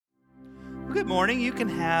Good morning. You can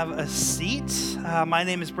have a seat. My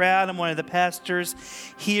name is Brad. I'm one of the pastors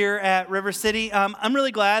here at River City. I'm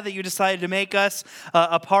really glad that you decided to make us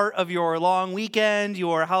a part of your long weekend,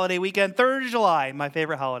 your holiday weekend. 3rd of July, my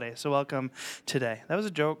favorite holiday. So welcome today. That was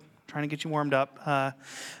a joke. Trying to get you warmed up.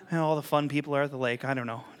 All the fun people are at the lake. I don't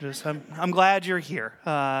know. I'm glad you're here.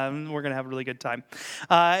 We're going to have a really good time.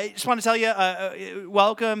 I just want to tell you,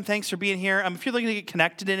 welcome. Thanks for being here. If you're looking to get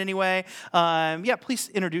connected in any way, please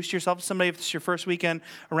introduce yourself to somebody. If it's your first weekend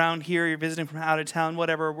around here, you're visiting from out of town,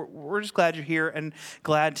 whatever. We're just glad you're here and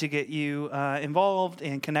glad to get you involved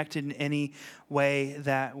and connected in any way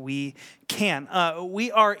that we can.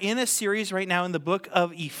 We are in a series right now in the book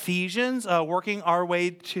of Ephesians, working our way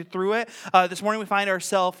through it. This morning we find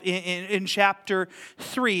ourselves in chapter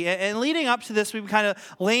 3. And leading up to this, we've kind of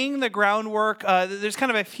laying the groundwork. There's kind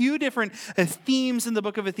of a few different themes in the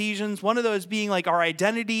book of Ephesians. One of those being like our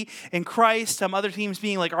identity in Christ. Other themes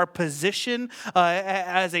being like our position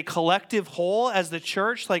as a collective whole, as the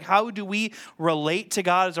church. Like how do we relate to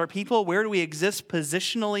God as our people? Where do we exist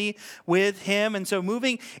positionally with Him? And so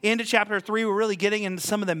moving into chapter 3, we're really getting into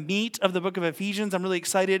some of the meat of the book of Ephesians. I'm really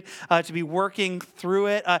excited to be working through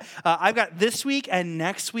it. I've got this week and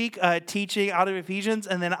next week teaching out of Ephesians,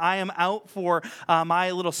 and then I am out for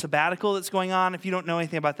my little sabbatical that's going on. If you don't know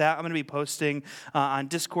anything about that, I'm going to be posting on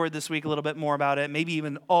Discord this week a little bit more about it, maybe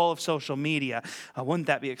even all of social media. Wouldn't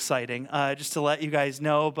that be exciting? Just to let you guys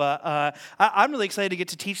know. But I'm really excited to get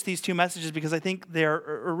to teach these two messages because I think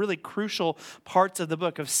they're really crucial parts of the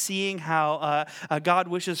book of seeing how God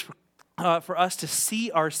wishes for us to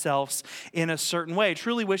see ourselves in a certain way,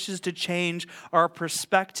 truly wishes to change our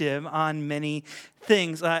perspective on many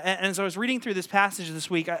things. And as I was reading through this passage this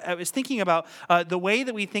week, I was thinking about the way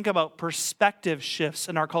that we think about perspective shifts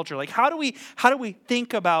in our culture. Like how do we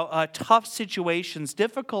think about tough situations,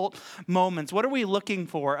 difficult moments? What are we looking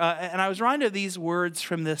for? And I was reminded of these words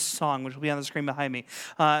from this song, which will be on the screen behind me.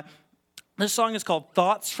 This song is called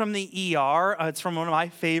Thoughts from the ER. It's from one of my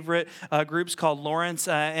favorite groups called Lawrence.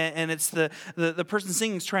 And it's the person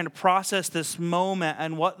singing is trying to process this moment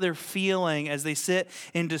and what they're feeling as they sit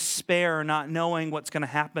in despair, not knowing what's going to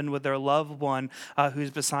happen with their loved one who's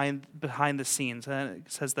behind the scenes. And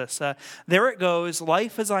it says this, there it goes,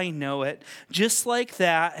 life as I know it, just like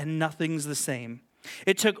that, and nothing's the same.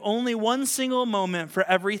 It took only one single moment for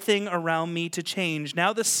everything around me to change.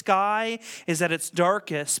 Now the sky is at its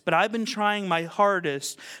darkest, but I've been trying my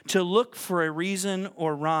hardest to look for a reason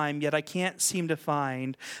or rhyme, yet I can't seem to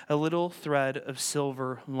find a little thread of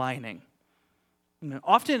silver lining.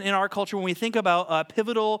 Often in our culture, when we think about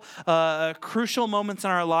pivotal, crucial moments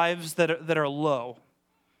in our lives that are low,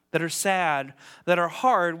 that are sad, that are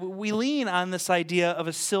hard, we lean on this idea of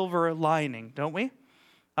a silver lining, don't we?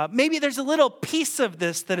 Maybe there's a little piece of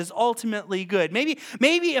this that is ultimately good. Maybe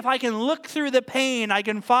if I can look through the pain, I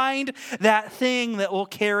can find that thing that will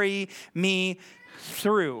carry me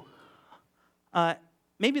through.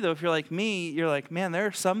 Maybe though, if you're like me, you're like, man, there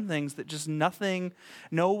are some things that just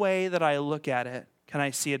no way that I look at it can I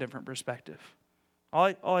see a different perspective.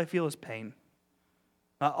 All I feel is pain.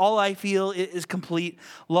 All I feel is complete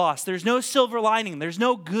loss. There's no silver lining. There's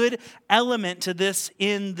no good element to this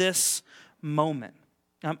in this moment.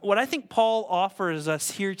 What I think Paul offers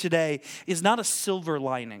us here today is not a silver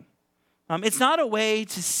lining. It's not a way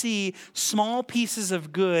to see small pieces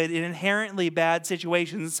of good in inherently bad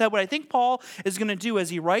situations. Instead, what I think Paul is going to do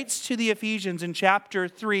as he writes to the Ephesians in chapter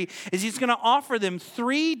 3 is he's going to offer them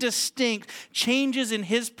 3 distinct changes in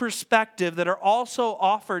his perspective that are also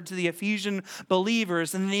offered to the Ephesian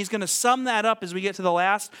believers. And then he's going to sum that up as we get to the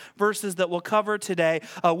last verses that we'll cover today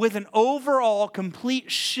with an overall complete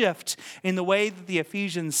shift in the way that the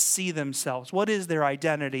Ephesians see themselves. What is their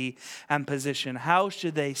identity and position? How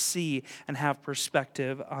should they see and have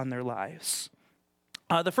perspective on their lives?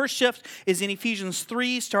 The first shift is in Ephesians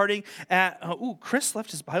 3, starting at, Chris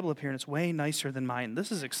left his Bible up here, and it's way nicer than mine.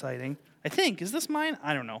 This is exciting. I think, is this mine?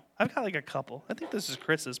 I don't know. I've got like a couple. I think this is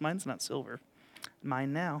Chris's. Mine's not silver.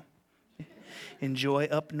 Mine now. Enjoy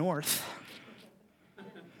up north.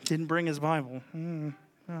 Didn't bring his Bible.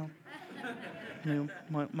 Well, you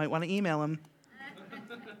might want to email him.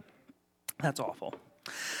 That's awful.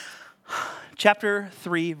 Chapter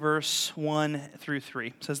 3, verse 1 through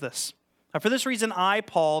 3 says this. For this reason, I,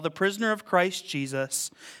 Paul, the prisoner of Christ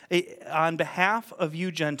Jesus, on behalf of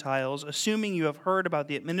you Gentiles, assuming you have heard about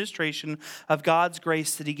the administration of God's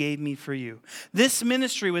grace that He gave me for you. This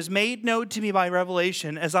ministry was made known to me by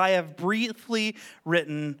revelation, as I have briefly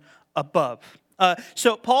written above.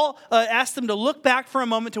 So Paul asked them to look back for a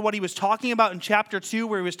moment to what he was talking about in chapter 2,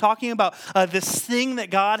 where he was talking about this thing that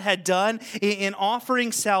God had done in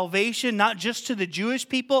offering salvation, not just to the Jewish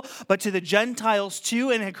people, but to the Gentiles too,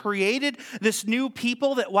 and had created this new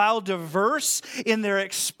people that, while diverse in their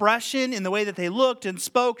expression, in the way that they looked and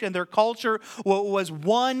spoke and their culture, was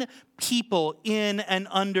one people in and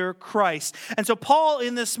under Christ. And so Paul,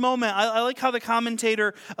 in this moment, I like how the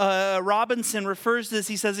commentator Robinson refers to this.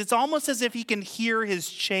 He says it's almost as if he can hear his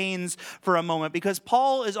chains for a moment, because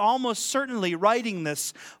Paul is almost certainly writing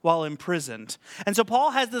this while imprisoned. And so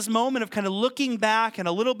Paul has this moment of kind of looking back and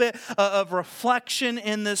a little bit of reflection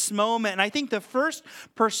in this moment. And I think the first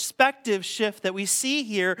perspective shift that we see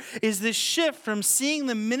here is this shift from seeing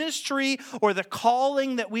the ministry or the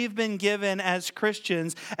calling that we've been given as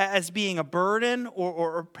Christians as being a burden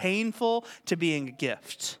or painful to being a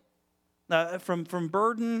gift. From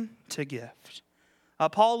burden to gift.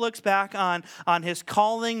 Paul looks back on his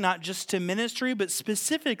calling, not just to ministry, but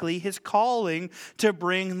specifically his calling to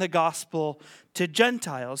bring the gospel to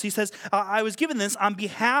Gentiles. He says, I was given this on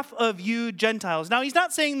behalf of you Gentiles. Now, he's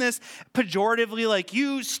not saying this pejoratively, like,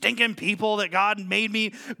 you stinking people that God made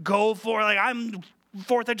me go for. Like, I'm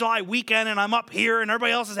 4th of July weekend and I'm up here and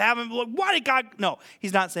everybody else is having, why did God? No,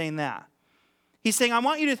 he's not saying that. He's saying, I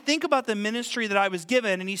want you to think about the ministry that I was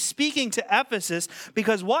given. And he's speaking to Ephesus,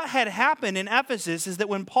 because what had happened in Ephesus is that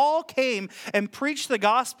when Paul came and preached the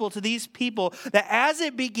gospel to these people, that as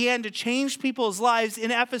it began to change people's lives in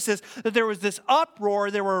Ephesus, that there was this uproar,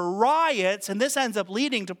 there were riots, and this ends up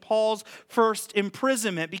leading to Paul's first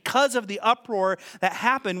imprisonment because of the uproar that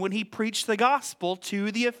happened when he preached the gospel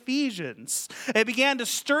to the Ephesians. It began to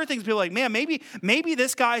stir things. People were like, man, maybe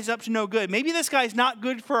this guy's up to no good. Maybe this guy's not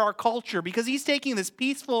good for our culture, because he's taking this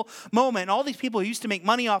peaceful moment, and all these people who used to make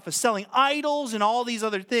money off of selling idols and all these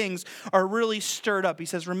other things are really stirred up. He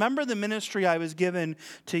says, remember the ministry I was given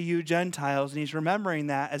to you Gentiles, and he's remembering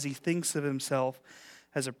that as he thinks of himself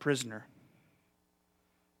as a prisoner.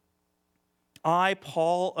 I,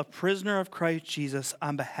 Paul, a prisoner of Christ Jesus,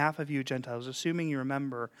 on behalf of you Gentiles, assuming you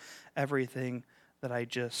remember everything that I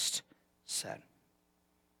just said.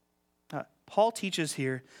 Paul teaches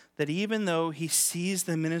here that even though he sees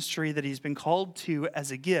the ministry that he's been called to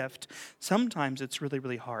as a gift, sometimes it's really,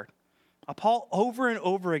 really hard. Paul, over and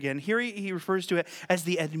over again, here he refers to it as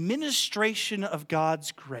the administration of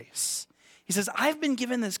God's grace. He says, I've been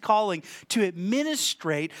given this calling to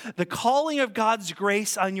administrate the calling of God's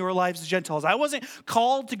grace on your lives as Gentiles. I wasn't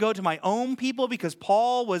called to go to my own people because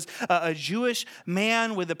Paul was a Jewish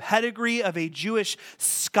man with the pedigree of a Jewish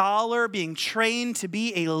scholar being trained to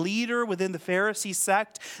be a leader within the Pharisee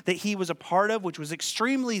sect that he was a part of, which was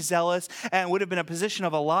extremely zealous and would have been a position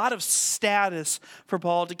of a lot of status for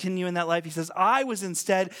Paul to continue in that life. He says, I was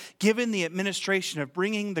instead given the administration of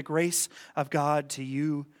bringing the grace of God to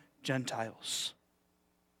you Gentiles.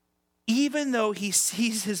 Even though he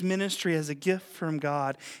sees his ministry as a gift from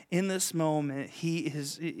God, in this moment, he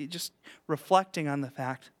is just reflecting on the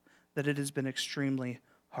fact that it has been extremely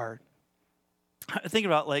hard. Think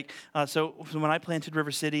about so when I planted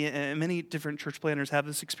River City, and many different church planters have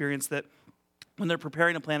this experience that when they're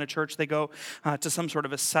preparing to plant a church, they go to some sort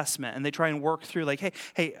of assessment, and they try and work through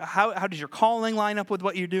hey, how does your calling line up with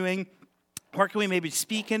what you're doing? Or can we maybe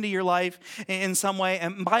speak into your life in some way?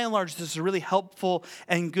 And by and large, this is a really helpful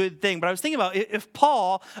and good thing. But I was thinking about if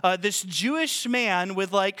Paul, this Jewish man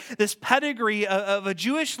with this pedigree of a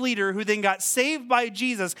Jewish leader who then got saved by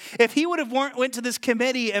Jesus, if he would have went to this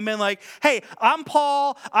committee and been like, hey, I'm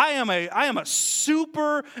Paul, I am a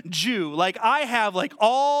super Jew. I have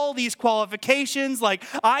all these qualifications.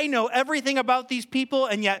 I know everything about these people,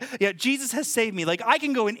 and yet Jesus has saved me. I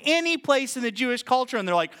can go in any place in the Jewish culture, and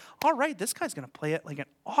they're like, all right, this guy's going to play it like an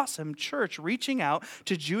awesome church, reaching out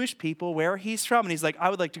to Jewish people where he's from. And he's like,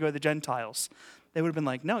 I would like to go to the Gentiles. They would have been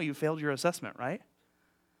like, no, you failed your assessment, right?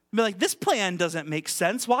 Be like, this plan doesn't make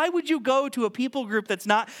sense. Why would you go to a people group that's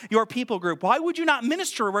not your people group? Why would you not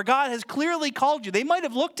minister where God has clearly called you? They might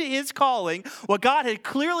have looked at his calling, what God had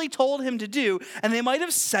clearly told him to do, and they might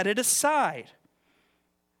have set it aside.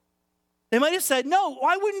 They might have said, no,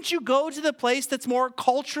 why wouldn't you go to the place that's more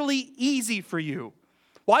culturally easy for you?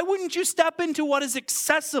 Why wouldn't you step into what is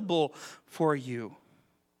accessible for you?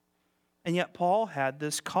 And yet Paul had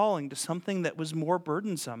this calling to something that was more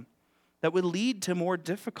burdensome, that would lead to more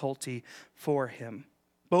difficulty for him,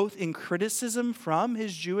 both in criticism from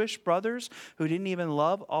his Jewish brothers who didn't even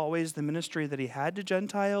love always the ministry that he had to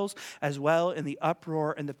Gentiles, as well in the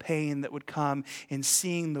uproar and the pain that would come in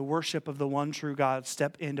seeing the worship of the one true God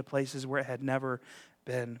step into places where it had never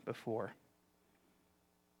been before.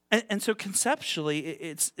 And so conceptually,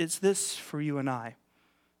 it's this for you and I.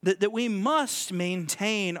 That we must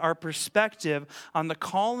maintain our perspective on the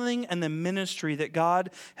calling and the ministry that God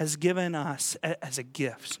has given us as a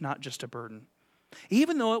gift, not just a burden.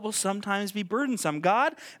 Even though it will sometimes be burdensome,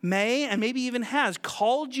 God may and maybe even has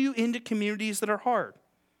called you into communities that are hard.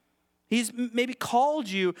 He's maybe called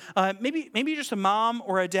you, maybe you're just a mom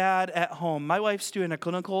or a dad at home. My wife's doing a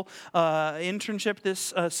clinical internship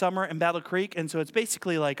this summer in Battle Creek, and so it's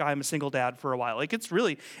basically like I'm a single dad for a while. Like it's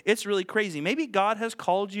really crazy. Maybe God has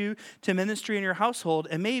called you to ministry in your household,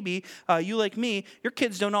 and maybe you, like me, your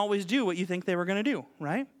kids don't always do what you think they were going to do,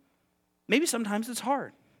 right? Maybe sometimes it's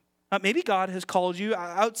hard. Maybe God has called you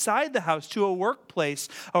outside the house to a workplace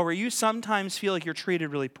where you sometimes feel like you're treated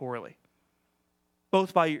really poorly,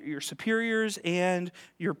 both by your superiors and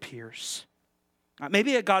your peers.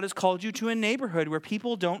 Maybe God has called you to a neighborhood where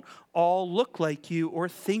people don't all look like you or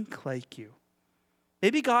think like you.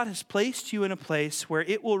 Maybe God has placed you in a place where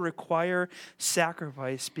it will require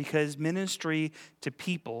sacrifice because ministry to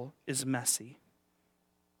people is messy.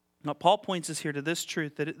 Now, Paul points us here to this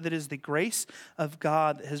truth, that it is the grace of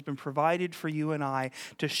God that has been provided for you and I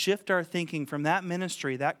to shift our thinking from that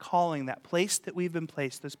ministry, that calling, that place that we've been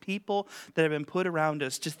placed, those people that have been put around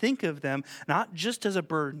us, to think of them not just as a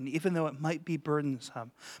burden, even though it might be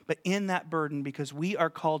burdensome, but in that burden because we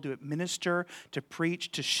are called to minister, to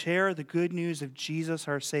preach, to share the good news of Jesus,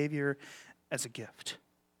 our Savior, as a gift.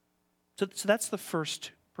 So that's the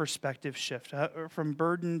first perspective shift, from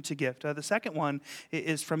burden to gift. The second one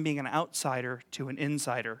is from being an outsider to an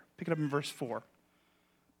insider. Pick it up in verse 4.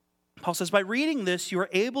 Paul says, by reading this, you are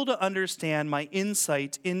able to understand my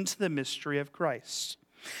insight into the mystery of Christ.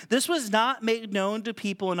 This was not made known to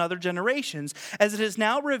people in other generations, as it is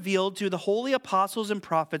now revealed to the holy apostles and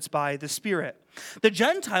prophets by the Spirit. The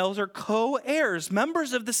Gentiles are co-heirs,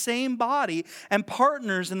 members of the same body, and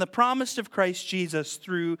partners in the promise of Christ Jesus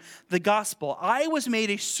through the gospel. I was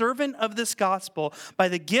made a servant of this gospel by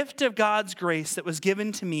the gift of God's grace that was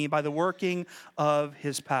given to me by the working of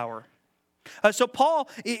his power. So Paul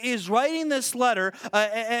is writing this letter,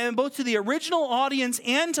 and both to the original audience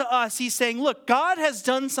and to us, he's saying, look, God has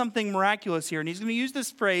done something miraculous here. And he's going to use this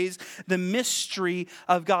phrase, the mystery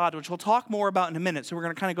of God, which we'll talk more about in a minute. So we're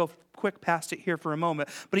going to kind of go quick past it here for a moment.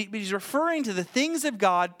 But he's referring to the things of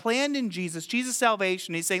God planned in Jesus'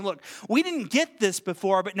 salvation. He's saying, look, we didn't get this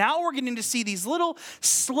before, but now we're getting to see these little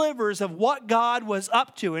slivers of what God was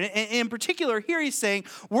up to. And in particular, here he's saying,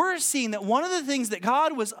 we're seeing that one of the things that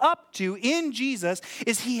God was up to in Jesus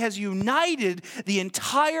is he has united the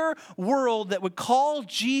entire world that would call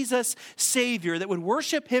Jesus Savior, that would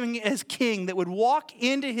worship him as King, that would walk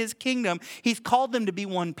into his kingdom. He's called them to be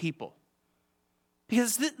one people.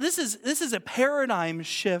 Because this is a paradigm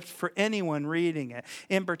shift for anyone reading it,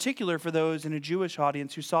 in particular for those in a Jewish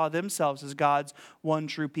audience who saw themselves as God's one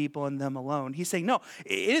true people and them alone. He's saying, no,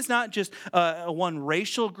 it is not just one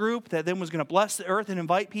racial group that then was going to bless the earth and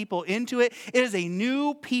invite people into it. It is a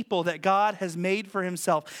new people that God has made for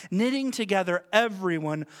himself, knitting together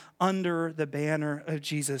everyone under the banner of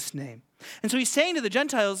Jesus' name. And so he's saying to the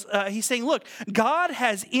Gentiles, he's saying, look, God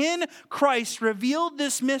has in Christ revealed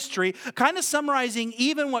this mystery, kind of summarizing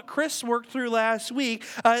even what Chris worked through last week,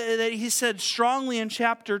 that he said strongly in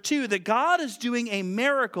chapter 2, that God is doing a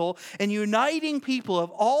miracle and uniting people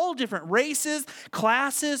of all different races,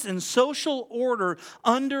 classes, and social order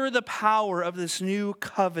under the power of this new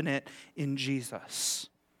covenant in Jesus.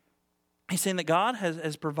 He's saying that God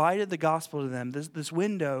has provided the gospel to them, this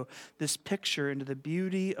window, this picture into the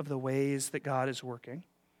beauty of the ways that God is working.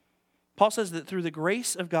 Paul says that through the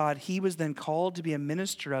grace of God, he was then called to be a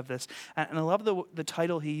minister of this. And I love the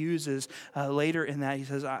title he uses later in that. He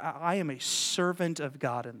says, I am a servant of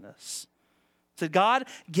God in this. So God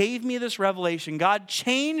gave me this revelation. God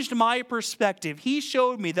changed my perspective. He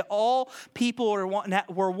showed me that all people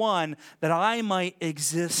were one, that I might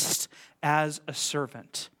exist as a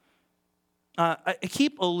servant. I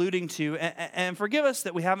keep alluding to, and forgive us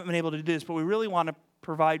that we haven't been able to do this, but we really want to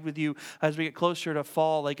provide with you as we get closer to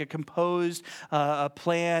fall, like a composed a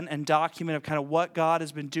plan and document of kind of what God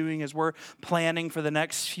has been doing as we're planning for the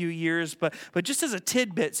next few years. But just as a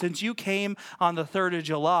tidbit, since you came on the 3rd of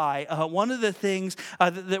July, one of the things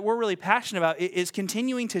that we're really passionate about is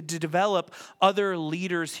continuing to develop other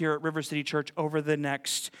leaders here at River City Church over the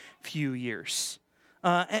next few years.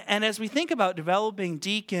 And as we think about developing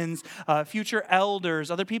deacons, future elders,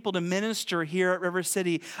 other people to minister here at River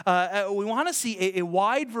City, we want to see a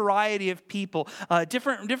wide variety of people,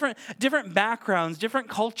 different backgrounds, different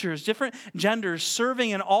cultures, different genders,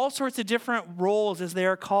 serving in all sorts of different roles as they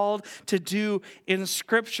are called to do in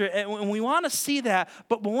Scripture. And we want to see that.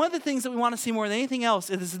 But one of the things that we want to see more than anything else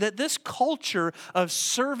is that this culture of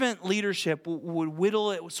servant leadership would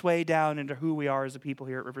whittle its way down into who we are as a people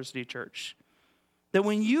here at River City Church. That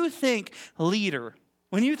when you think leader,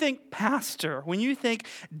 when you think pastor, when you think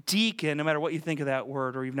deacon, no matter what you think of that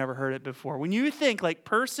word or you've never heard it before, when you think like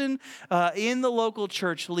person in the local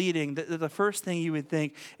church leading, the first thing you would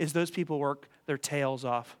think is those people work their tails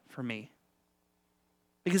off for me.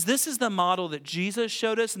 Because this is the model that Jesus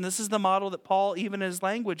showed us, and this is the model that Paul, even in his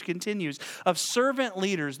language, continues, of servant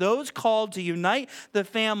leaders, those called to unite the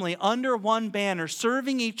family under one banner,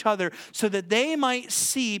 serving each other so that they might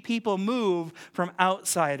see people move from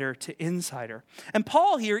outsider to insider. And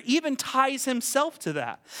Paul here even ties himself to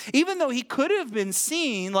that. Even though he could have been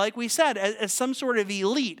seen, like we said, as some sort of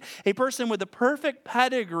elite, a person with a perfect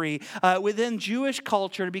pedigree within Jewish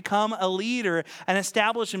culture to become a leader and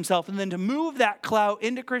establish himself, and then to move that clout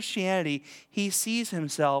into Christianity, he sees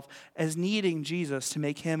himself as needing Jesus to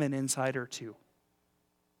make him an insider too.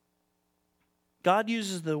 God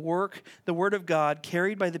uses the word of God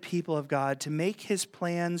carried by the people of God to make his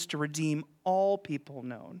plans to redeem all people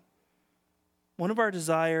known. One of our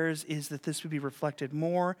desires is that this would be reflected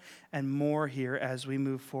more and more here as we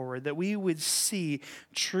move forward, that we would see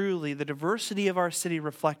truly the diversity of our city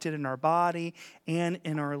reflected in our body and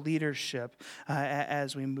in our leadership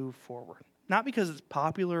as we move forward. Not because it's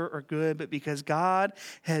popular or good, but because God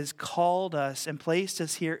has called us and placed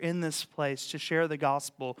us here in this place to share the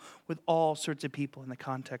gospel with all sorts of people in the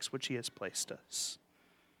context which he has placed us.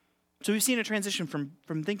 So we've seen a transition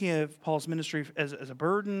from thinking of Paul's ministry as a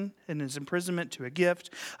burden and his imprisonment to a gift.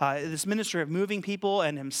 This ministry of moving people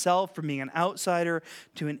and himself from being an outsider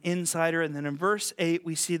to an insider. And then in verse 8,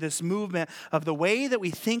 we see this movement of the way that we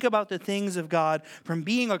think about the things of God from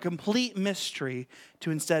being a complete mystery to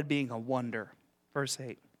instead being a wonder. Verse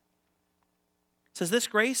 8. It says,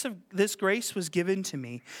 this grace was given to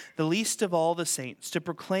me, the least of all the saints, to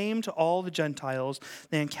proclaim to all the Gentiles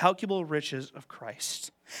the incalculable riches of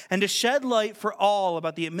Christ, and to shed light for all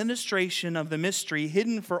about the administration of the mystery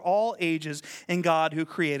hidden for all ages in God who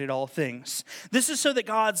created all things. This is so that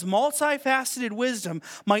God's multifaceted wisdom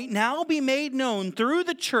might now be made known through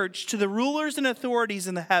the church to the rulers and authorities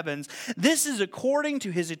in the heavens. This is according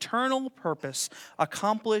to his eternal purpose,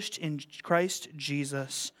 accomplished in Christ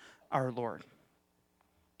Jesus our Lord.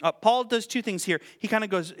 Paul does two things here. He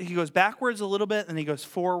goes backwards a little bit, and he goes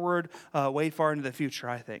forward way far into the future,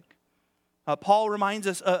 I think. Paul reminds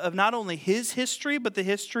us of not only his history, but the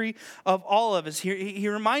history of all of us. He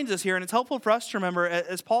reminds us here, and it's helpful for us to remember,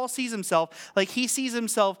 as Paul sees himself, like he sees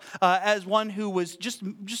himself as one who was just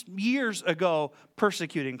years ago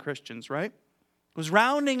persecuting Christians, right? Was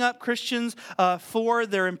rounding up Christians for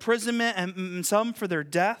their imprisonment and some for their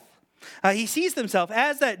death. He sees himself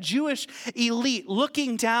as that Jewish elite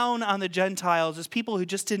looking down on the Gentiles as people who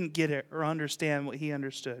just didn't get it or understand what he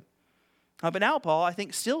understood. But now Paul, I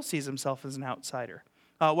think, still sees himself as an outsider.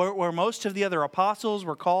 Where most of the other apostles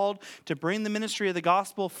were called to bring the ministry of the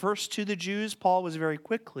gospel first to the Jews, Paul was very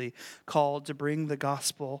quickly called to bring the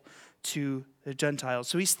gospel to the Gentiles.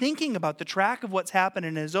 So he's thinking about the track of what's happened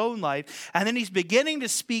in his own life, and then he's beginning to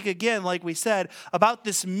speak again, like we said, about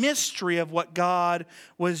this mystery of what God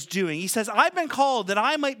was doing. He says, I've been called that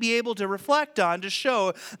I might be able to reflect on, to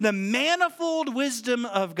show the manifold wisdom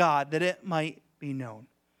of God, that it might be known.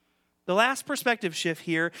 The last perspective shift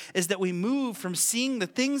here is that we move from seeing the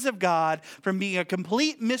things of God, from being a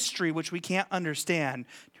complete mystery which we can't understand,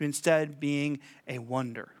 to instead being a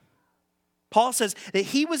wonder. Paul says that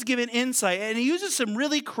he was given insight, and he uses some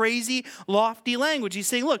really crazy, lofty language. He's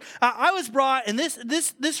saying, look, I was brought, and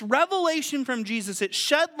this revelation from Jesus, it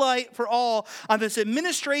shed light for all on this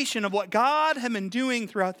administration of what God had been doing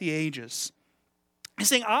throughout the ages. He's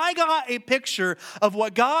saying, I got a picture of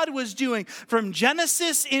what God was doing from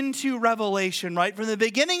Genesis into Revelation, right? From the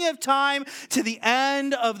beginning of time to the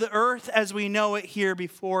end of the earth as we know it here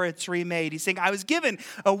before it's remade. He's saying, I was given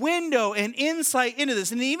a window and insight into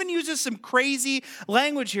this. And he even uses some crazy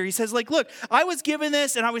language here. He says, like, look, I was given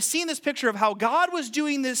this and I was seeing this picture of how God was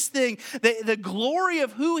doing this thing. The glory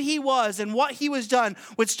of who he was and what he was done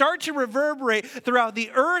would start to reverberate throughout the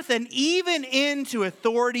earth and even into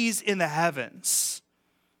authorities in the heavens.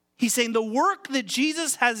 He's saying the work that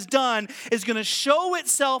Jesus has done is going to show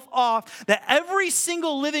itself off, that every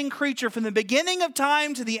single living creature from the beginning of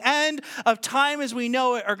time to the end of time as we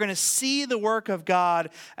know it are going to see the work of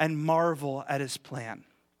God and marvel at his plan.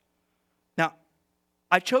 Now,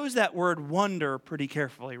 I chose that word wonder pretty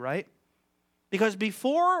carefully, right? Because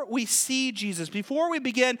before we see Jesus, before we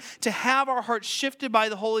begin to have our hearts shifted by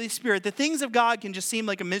the Holy Spirit, the things of God can just seem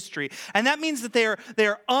like a mystery. And that means that they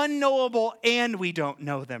are unknowable and we don't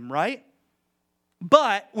know them, right?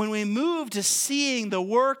 But when we move to seeing the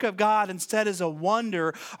work of God instead as a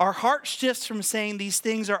wonder, our heart shifts from saying these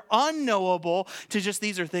things are unknowable to just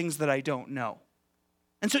these are things that I don't know.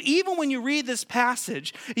 And so even when you read this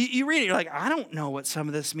passage, you read it, you're like, I don't know what some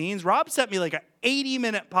of this means. Rob sent me like an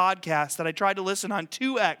 80-minute podcast that I tried to listen on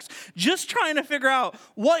 2X, just trying to figure out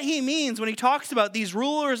what he means when he talks about these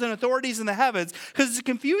rulers and authorities in the heavens, because it's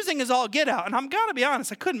confusing as all get out. And I'm going to be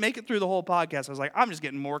honest, I couldn't make it through the whole podcast. I was like, I'm just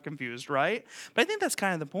getting more confused, right? But I think that's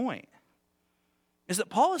kind of the point. Is that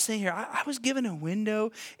Paul is saying here, I was given a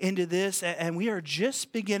window into this, and we are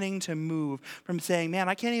just beginning to move from saying, man,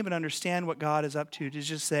 I can't even understand what God is up to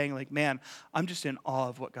just saying, like, man, I'm just in awe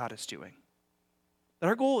of what God is doing. That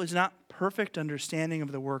our goal is not perfect understanding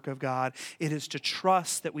of the work of God. It is to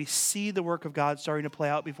trust that we see the work of God starting to play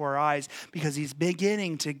out before our eyes because he's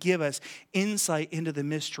beginning to give us insight into the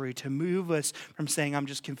mystery, to move us from saying, I'm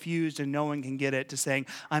just confused and no one can get it, to saying,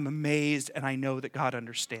 I'm amazed and I know that God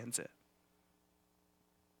understands it.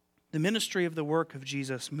 The ministry of the work of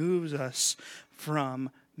Jesus moves us from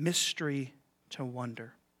mystery to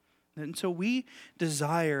wonder. And so we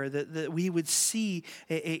desire that we would see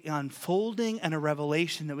an unfolding and a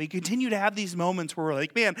revelation, that we continue to have these moments where we're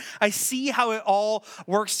like, man, I see how it all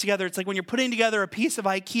works together. It's like when you're putting together a piece of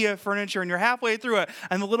IKEA furniture and you're halfway through it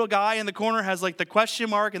and the little guy in the corner has like the question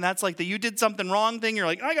mark and that's like the you did something wrong thing. You're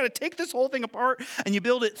like, I got to take this whole thing apart, and you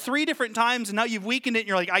build it 3 different times and now you've weakened it and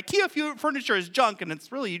you're like, IKEA furniture is junk, and it's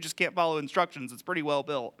really, you just can't follow instructions. It's pretty well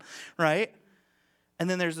built, right? And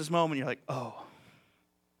then there's this moment you're like, oh,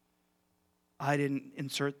 I didn't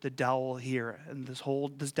insert the dowel here, and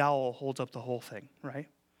this dowel holds up the whole thing, right?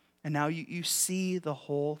 And now you see the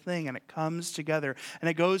whole thing, and it comes together, and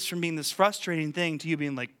it goes from being this frustrating thing to you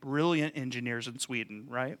being like brilliant engineers in Sweden,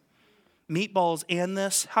 right? Meatballs and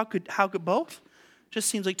this, how could both? Just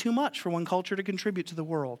seems like too much for one culture to contribute to the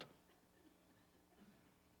world.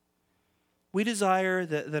 We desire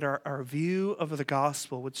that our view of the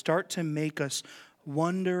gospel would start to make us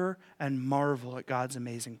wonder and marvel at God's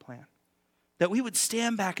amazing plan. That we would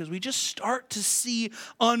stand back as we just start to see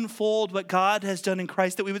unfold what God has done in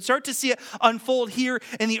Christ. That we would start to see it unfold here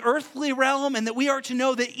in the earthly realm. And that we are to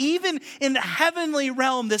know that even in the heavenly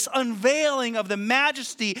realm, this unveiling of the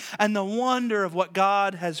majesty and the wonder of what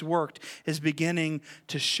God has worked is beginning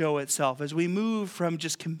to show itself. As we move from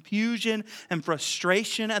just confusion and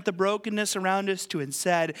frustration at the brokenness around us to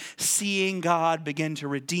instead seeing God begin to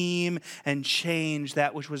redeem and change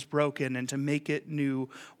that which was broken and to make it new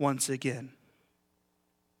once again.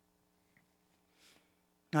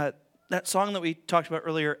 That song that we talked about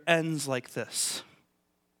earlier ends like this.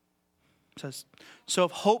 It says, so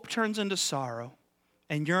if hope turns into sorrow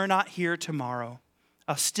and you're not here tomorrow,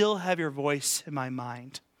 I'll still have your voice in my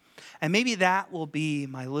mind. And maybe that will be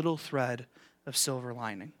my little thread of silver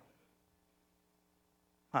lining.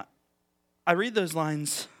 I read those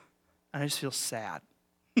lines and I just feel sad.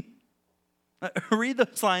 I read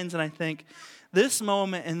those lines and I think this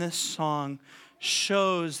moment in this song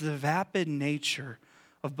shows the vapid nature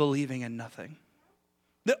of believing in nothing.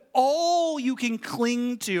 That all you can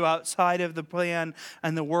cling to outside of the plan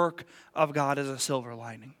and the work of God is a silver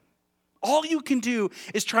lining. All you can do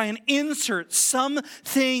is try and insert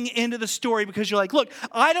something into the story because you're like, look,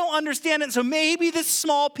 I don't understand it, so maybe this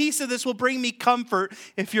small piece of this will bring me comfort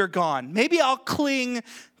if you're gone. Maybe I'll cling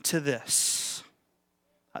to this.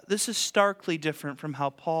 This is starkly different from how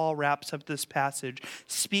Paul wraps up this passage,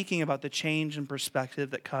 speaking about the change in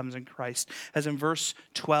perspective that comes in Christ. As in verse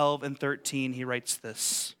 12 and 13, he writes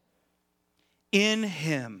this. In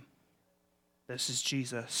him, this is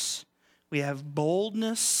Jesus, we have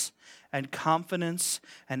boldness and confidence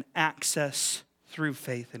and access through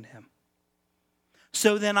faith in him.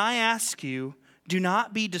 So then I ask you, do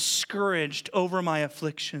not be discouraged over my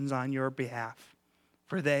afflictions on your behalf,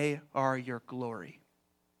 for they are your glory.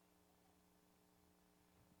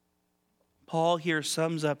 Paul here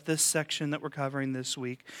sums up this section that we're covering this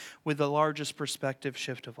week with the largest perspective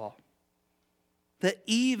shift of all. That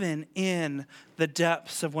even in the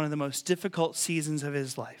depths of one of the most difficult seasons of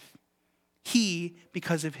his life, he,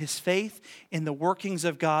 because of his faith in the workings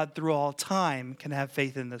of God through all time, can have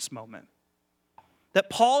faith in this moment. That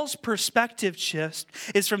Paul's perspective shift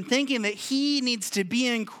is from thinking that he needs to be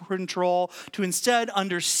in control to instead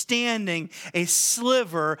understanding a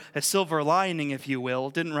sliver, a silver lining, if you will.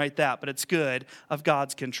 Didn't write that, but it's good, of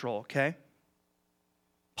God's control, okay?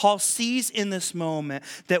 Paul sees in this moment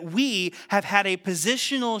that we have had a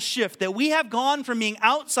positional shift, that we have gone from being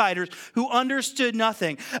outsiders who understood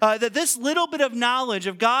nothing, that this little bit of knowledge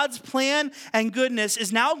of God's plan and goodness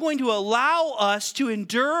is now going to allow us to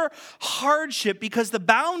endure hardship because the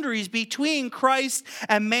boundaries between Christ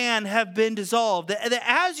and man have been dissolved. That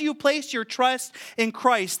as you place your trust in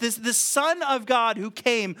Christ, this Son of God who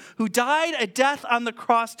came, who died a death on the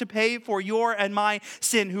cross to pay for your and my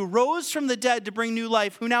sin, who rose from the dead to bring new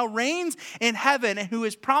life, who now reigns in heaven and who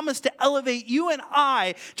has promised to elevate you and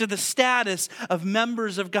I to the status of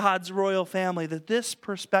members of God's royal family, that this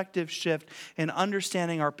perspective shift in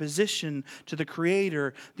understanding our position to the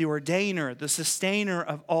Creator, the ordainer, the sustainer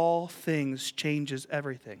of all things changes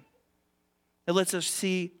everything. It lets us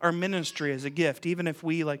see our ministry as a gift, even if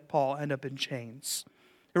we, like Paul, end up in chains.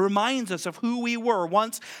 It reminds us of who we were,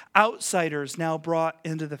 once outsiders, now brought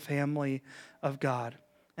into the family of God.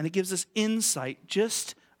 And it gives us insight,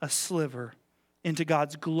 just a sliver, into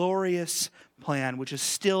God's glorious plan, which is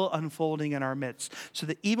still unfolding in our midst. So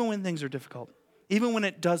that even when things are difficult, even when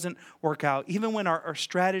it doesn't work out, even when our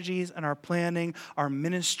strategies and our planning, our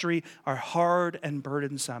ministry are hard and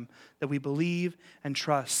burdensome, that we believe and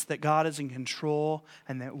trust that God is in control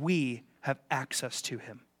and that we have access to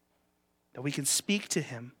Him. That we can speak to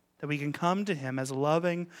Him, that we can come to Him as a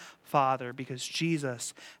loving Father because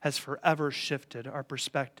Jesus has forever shifted our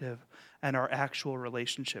perspective and our actual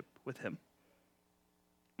relationship with Him.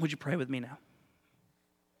 Would you pray with me now?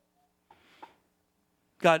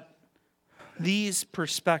 God, these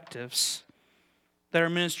perspectives, that our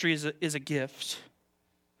ministry is a gift,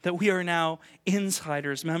 that we are now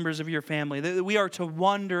insiders, members of your family, that we are to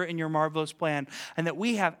wonder in your marvelous plan, and that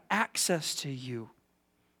we have access to you.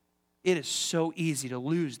 It is so easy to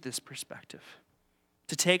lose this perspective,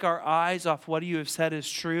 to take our eyes off what you have said is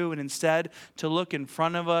true and instead to look in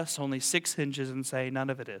front of us only 6 inches and say none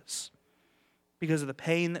of it is. Because of the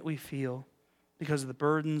pain that we feel, because of the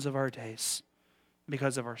burdens of our days,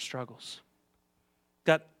 because of our struggles.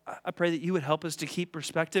 God, I pray that you would help us to keep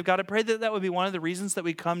perspective. God, I pray that that would be one of the reasons that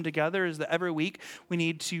we come together, is that every week we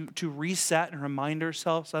need to reset and remind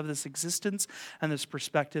ourselves of this existence and this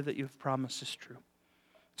perspective that you've promised is true.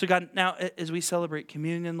 So God, now as we celebrate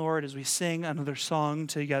communion, Lord, as we sing another song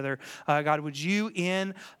together, God, would you,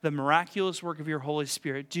 in the miraculous work of your Holy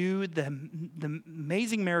Spirit, do the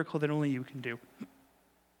amazing miracle that only you can do.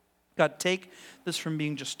 God, take this from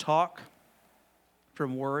being just talk,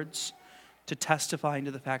 from words, to testifying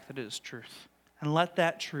to the fact that it is truth. And let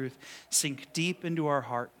that truth sink deep into our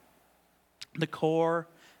heart, the core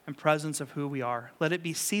and presence of who we are. Let it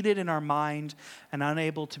be seated in our mind and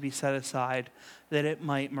unable to be set aside, that it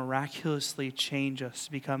might miraculously change us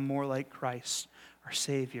to become more like Christ, our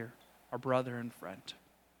Savior, our brother and friend.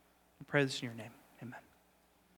 I pray this in your name. Amen.